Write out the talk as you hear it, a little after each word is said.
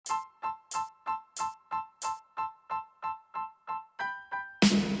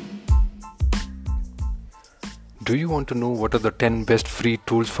Do you want to know what are the 10 best free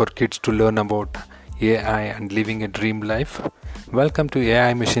tools for kids to learn about AI and living a dream life? Welcome to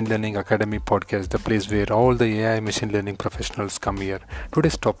AI Machine Learning Academy podcast, the place where all the AI machine learning professionals come here.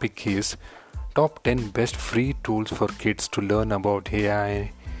 Today's topic is top 10 best free tools for kids to learn about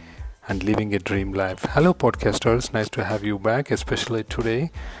AI and living a dream life. Hello podcasters, nice to have you back, especially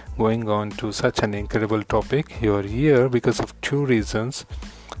today going on to such an incredible topic. You are here because of two reasons.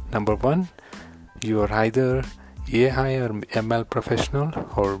 Number one, you are either AI or ML professional,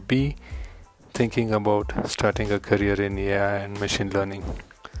 or B, thinking about starting a career in AI and machine learning.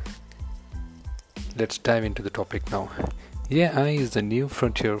 Let's dive into the topic now. AI is the new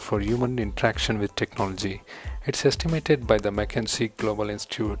frontier for human interaction with technology. It's estimated by the McKinsey Global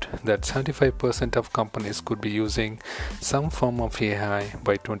Institute that 75% of companies could be using some form of AI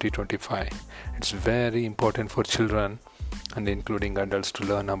by 2025. It's very important for children and including adults to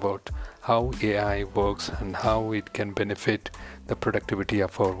learn about how AI works and how it can benefit the productivity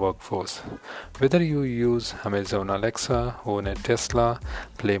of our workforce. Whether you use Amazon Alexa, own a Tesla,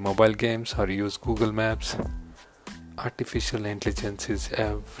 play mobile games, or use Google Maps, artificial intelligence is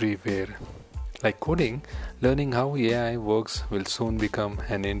everywhere. Like coding, learning how AI works will soon become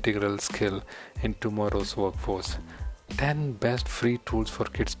an integral skill in tomorrow's workforce. 10 best free tools for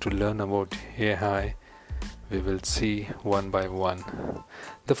kids to learn about AI. We will see one by one.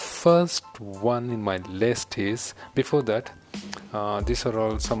 The first one in my list is, before that, these are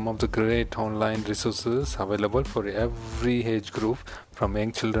all some of the great online resources available for every age group, from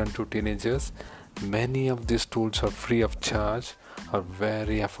young children to teenagers. Many of these tools are free of charge, are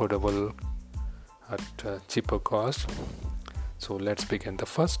very affordable at cheaper cost. So let's begin. The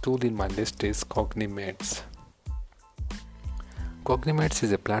first tool in my list is Cognimates. Cognimates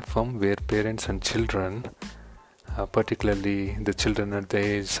is a platform where parents and children, particularly the children at the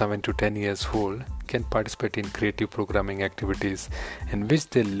age 7 to 10 years old, can participate in creative programming activities in which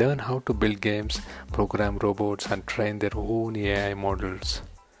they learn how to build games, program robots, and train their own AI models.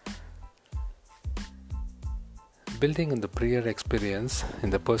 Building on the prior experience in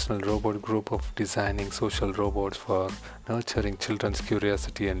the personal robot group of designing social robots for nurturing children's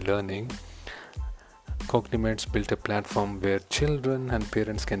curiosity and learning, Cognimates built a platform where children and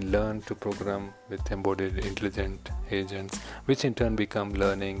parents can learn to program with embodied intelligent agents, which in turn become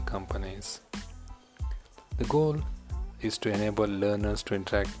learning companies. The goal is to enable learners to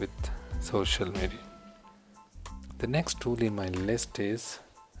interact with social media. The next tool in my list is,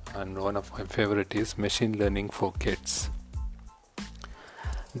 and one of my favorite, is Machine Learning for Kids.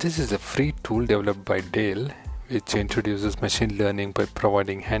 This is a free tool developed by Dell, which introduces machine learning by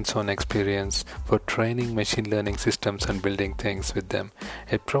providing hands-on experience for training machine learning systems and building things with them.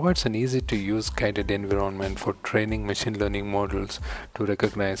 It provides an easy-to-use guided environment for training machine learning models to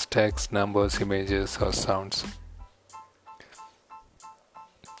recognize text, numbers, images, or sounds.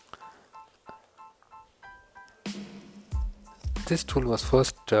 This tool was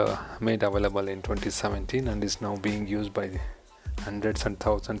first made available in 2017 and is now being used by hundreds and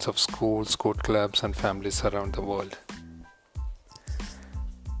thousands of schools, code clubs, and families around the world.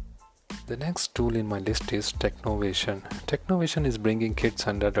 The next tool in my list is Technovation. Technovation is bringing kids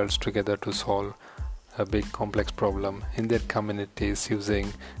and adults together to solve a big complex problem in their communities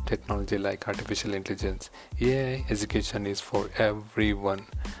using technology like artificial intelligence. AI education is for everyone.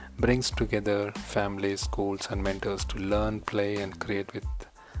 Brings together families, schools, and mentors to learn, play, and create with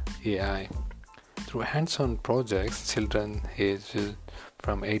AI. Through hands-on projects, children aged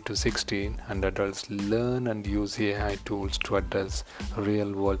from 8 to 16 and adults learn and use AI tools to address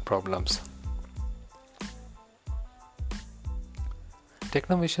real-world problems.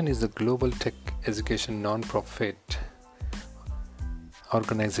 Technovation is a global tech education non-profit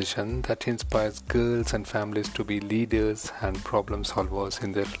organization that inspires girls and families to be leaders and problem solvers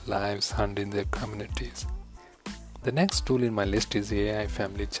in their lives and in their communities. The next tool in my list is AI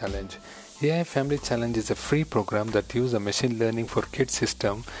Family Challenge. AI Family Challenge is a free program that uses a machine learning for kids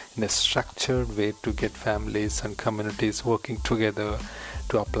system in a structured way to get families and communities working together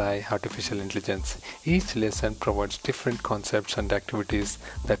to apply artificial intelligence. Each lesson provides different concepts and activities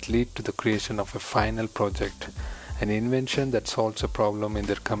that lead to the creation of a final project, an invention that solves a problem in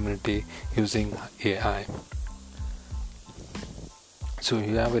their community using AI. So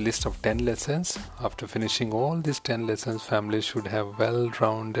you have a list of 10 lessons. After finishing all these 10 lessons, families should have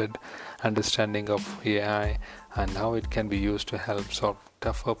well-rounded understanding of AI and how it can be used to help solve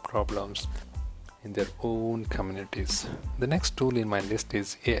tougher problems in their own communities. The next tool in my list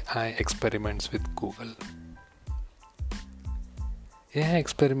is AI Experiments with Google. AI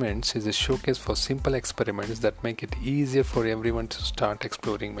Experiments is a showcase for simple experiments that make it easier for everyone to start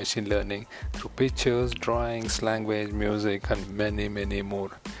exploring machine learning through pictures, drawings, language, music, and many, many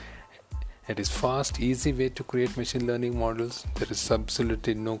more. It is fast, easy way to create machine learning models. There is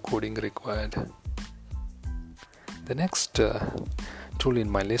absolutely no coding required. The next tool in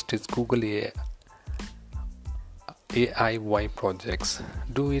my list is Google AI projects.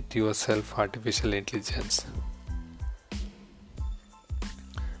 Do it yourself artificial intelligence.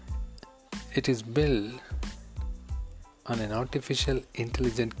 It is built on an artificial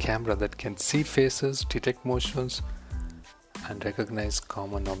intelligent camera that can see faces, detect motions, and recognize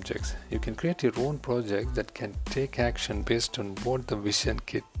common objects. You can create your own project that can take action based on what the vision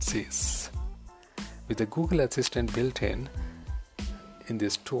kit sees. With the Google Assistant built in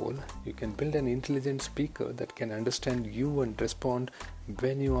this tool, you can build an intelligent speaker that can understand you and respond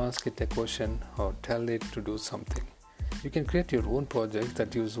when you ask it a question or tell it to do something. You can create your own projects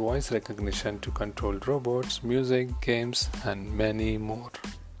that use voice recognition to control robots, music, games, and many more.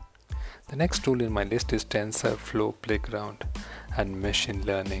 The next tool in my list is TensorFlow Playground and machine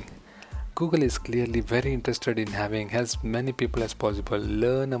learning. Google is clearly very interested in having as many people as possible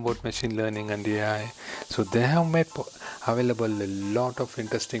learn about machine learning and AI. So they have made available a lot of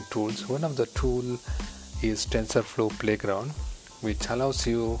interesting tools. One of the tools is TensorFlow Playground, which allows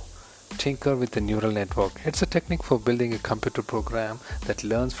you tinker with a neural network. It's a technique for building a computer program that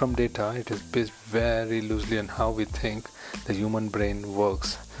learns from data. It is based very loosely on how we think the human brain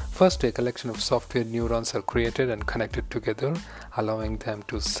works. First, a collection of software neurons are created and connected together, allowing them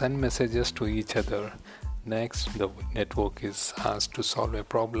to send messages to each other. Next, the network is asked to solve a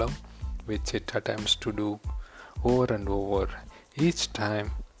problem, which it attempts to do over and over, each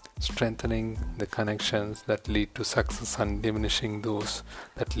time strengthening the connections that lead to success and diminishing those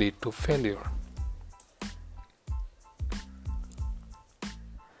that lead to failure.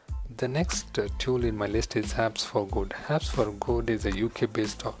 The next tool in my list is Apps for Good. Apps for Good is a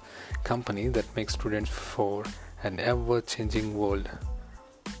UK-based company that makes students for an ever-changing world.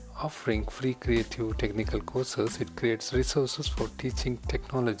 Offering free creative technical courses, it creates resources for teaching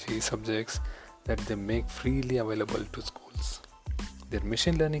technology subjects that they make freely available to schools. Their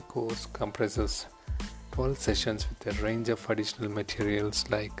machine learning course comprises 12 sessions with a range of additional materials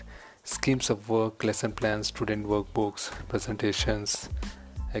like schemes of work, lesson plans, student workbooks, presentations,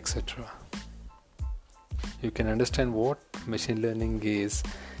 etc. You can understand what machine learning is.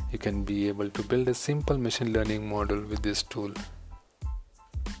 You can be able to build a simple machine learning model with this tool.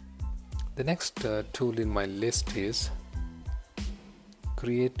 The next tool in my list is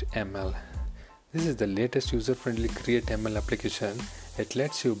CreateML. This is the latest user-friendly CreateML application. It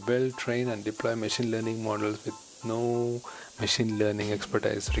lets you build, train, and deploy machine learning models with no machine learning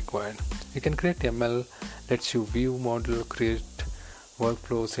expertise required. You can create ML, lets you view model, create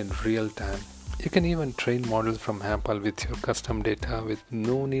workflows in real time. You can even train models from Apple with your custom data with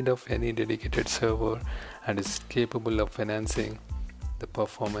no need of any dedicated server, and is capable of enhancing the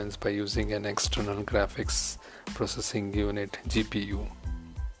performance by using an external graphics processing unit GPU.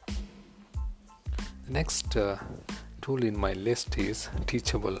 The next tool in my list is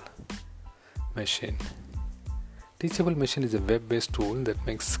Teachable Machine. Teachable Machine is a web-based tool that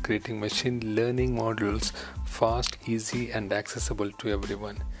makes creating machine learning models fast, easy, and accessible to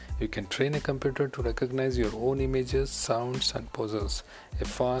everyone. You can train a computer to recognize your own images, sounds, and poses. A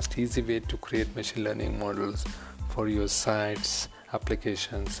fast, easy way to create machine learning models for your sites,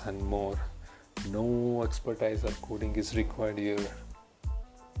 applications, and more. No expertise or coding is required here.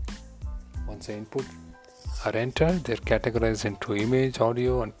 Once the input are entered, they are categorized into image,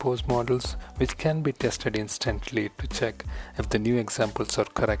 audio, and pose models, which can be tested instantly to check if the new examples are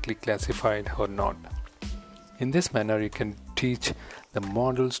correctly classified or not. In this manner, you can teach the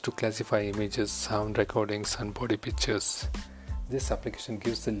models to classify images, sound recordings, and body pictures. This application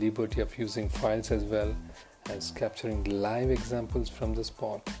gives the liberty of using files as well as capturing live examples from the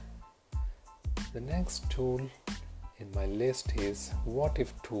spot. The next tool in my list is What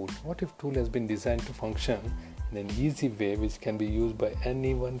If tool. What If tool has been designed to function in an easy way which can be used by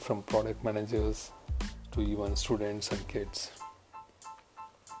anyone from product managers to even students and kids.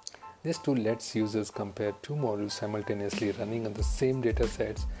 This tool lets users compare two models simultaneously running on the same data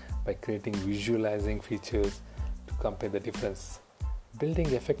sets by creating visualizing features to compare the difference. Building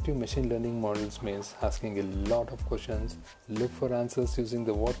effective machine learning models means asking a lot of questions, look for answers using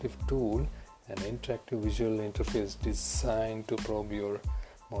the What If tool, an interactive visual interface designed to probe your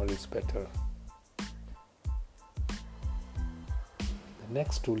models better. The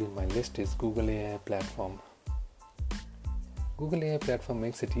next tool in my list is Google AI Platform. Google AI platform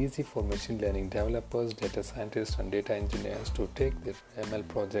makes it easy for machine learning developers, data scientists, and data engineers to take their ML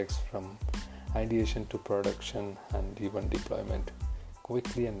projects from ideation to production and even deployment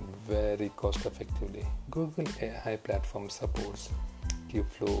quickly and very cost effectively. Google AI platform supports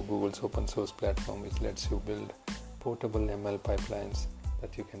Kubeflow, Google's open source platform, which lets you build portable ML pipelines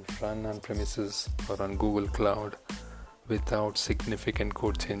that you can run on premises or on Google Cloud without significant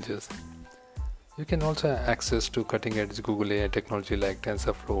code changes. You can also have access to cutting-edge Google AI technology like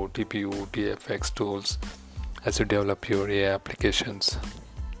TensorFlow, TPU, TFX tools as you develop your AI applications.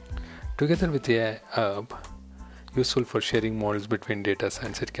 Together with AI Hub, useful for sharing models between data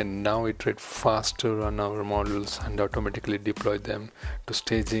science, it can now iterate faster on our models and automatically deploy them to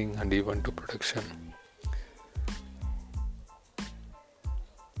staging and even to production.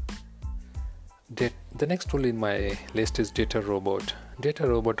 The next tool in my list is DataRobot.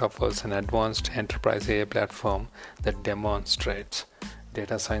 DataRobot offers an advanced enterprise AI platform that demonstrates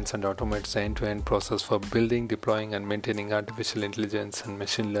data science and automates the end-to-end process for building, deploying, and maintaining artificial intelligence and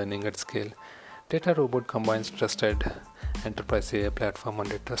machine learning at scale. DataRobot combines trusted enterprise AI platform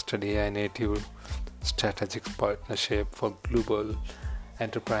and a trusted AI native strategic partnership for global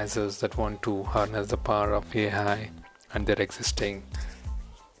enterprises that want to harness the power of AI and their existing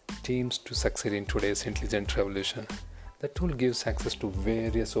teams to succeed in today's intelligent revolution. The tool gives access to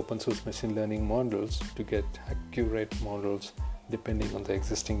various open source machine learning models to get accurate models depending on the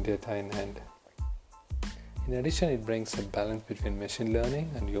existing data in hand. In addition, it brings a balance between machine learning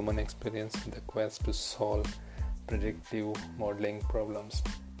and human experience in the quest to solve predictive modeling problems.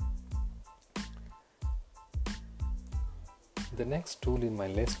 The next tool in my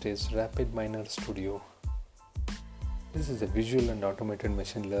list is RapidMiner Studio. This is a visual and automated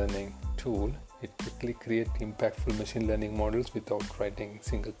machine learning tool. It quickly creates impactful machine learning models without writing a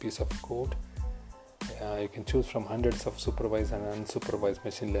single piece of code. You can choose from hundreds of supervised and unsupervised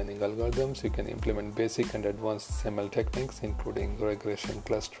machine learning algorithms. You can implement basic and advanced ML techniques, including regression,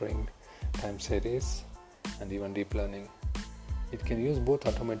 clustering, time series, and even deep learning. It can use both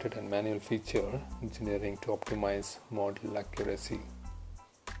automated and manual feature engineering to optimize model accuracy.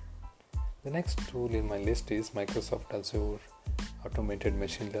 The next tool in my list is Microsoft Azure Automated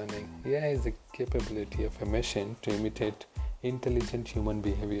Machine Learning. AI is the capability of a machine to imitate intelligent human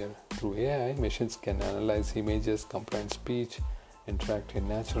behavior. Through AI, machines can analyze images, comprehend speech, interact in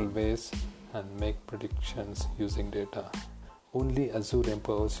natural ways, and make predictions using data. Only Azure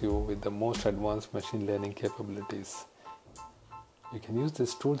empowers you with the most advanced machine learning capabilities. You can use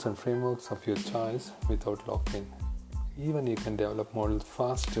these tools and frameworks of your choice without lock-in. Even you can develop models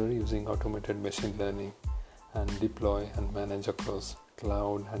faster using automated machine learning and deploy and manage across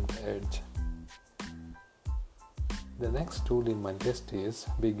cloud and the edge. The next tool in my list is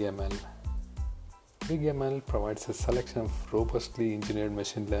BigML. BigML provides a selection of robustly engineered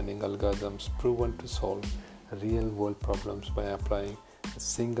machine learning algorithms proven to solve real-world problems by applying a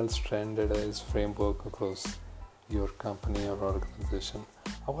single standardized framework across your company or organization,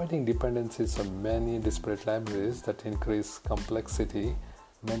 avoiding dependencies on many disparate libraries that increase complexity,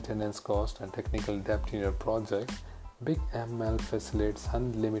 maintenance cost, and technical depth in your project. BigML facilitates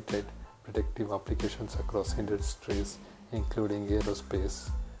unlimited predictive applications across industries, including aerospace,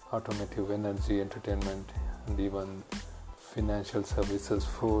 automotive, energy, entertainment, and even financial services,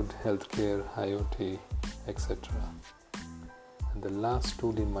 food, healthcare, IoT, etc. And the last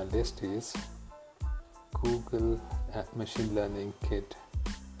tool in my list is Google Machine Learning Kit.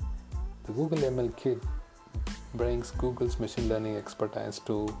 The Google ML Kit brings Google's machine learning expertise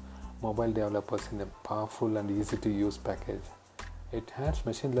to mobile developers in a powerful and easy to use package. It adds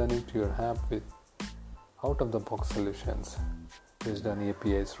machine learning to your app with out-of-the-box solutions based on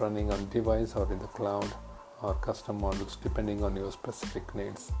APIs running on device or in the cloud, or custom models depending on your specific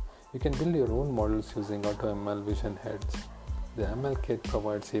needs. You can build your own models using AutoML Vision Heads. The ML Kit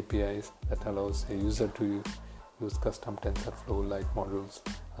provides APIs that allows a user to use custom TensorFlow-like models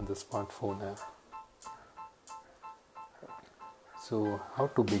on the smartphone app. So, how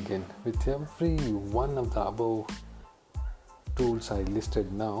to begin? With every one of the above tools I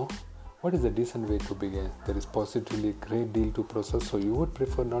listed now, what is a decent way to begin? There is positively a great deal to process, so you would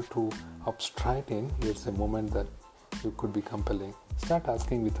prefer not to hop straight in. Here's a moment that you could be compelling. Start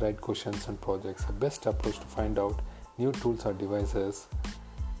asking with right questions and projects. The best approach to find out new tools or devices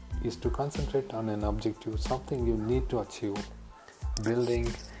is to concentrate on an objective, something you need to achieve.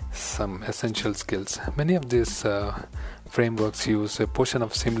 Building some essential skills. Many of these frameworks use a portion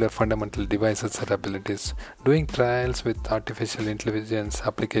of similar fundamental devices or abilities. Doing trials with artificial intelligence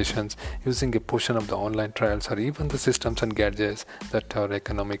applications, using a portion of the online trials, or even the systems and gadgets that are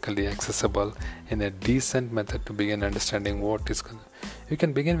economically accessible in a decent method to begin understanding what is. You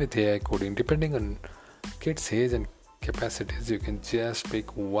can begin with AI coding. Depending on kids' age and capacities, you can just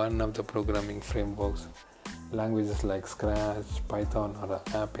pick one of the programming frameworks, languages like Scratch, Python, or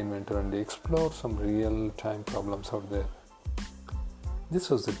App Inventor, and explore some real-time problems out there. This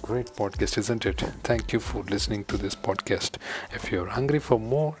was a great podcast, isn't it? Thank you for listening to this podcast. If you're hungry for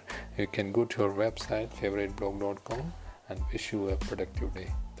more, you can go to our website, favoriteblog.com, and wish you a productive day.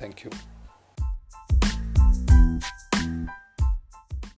 Thank you.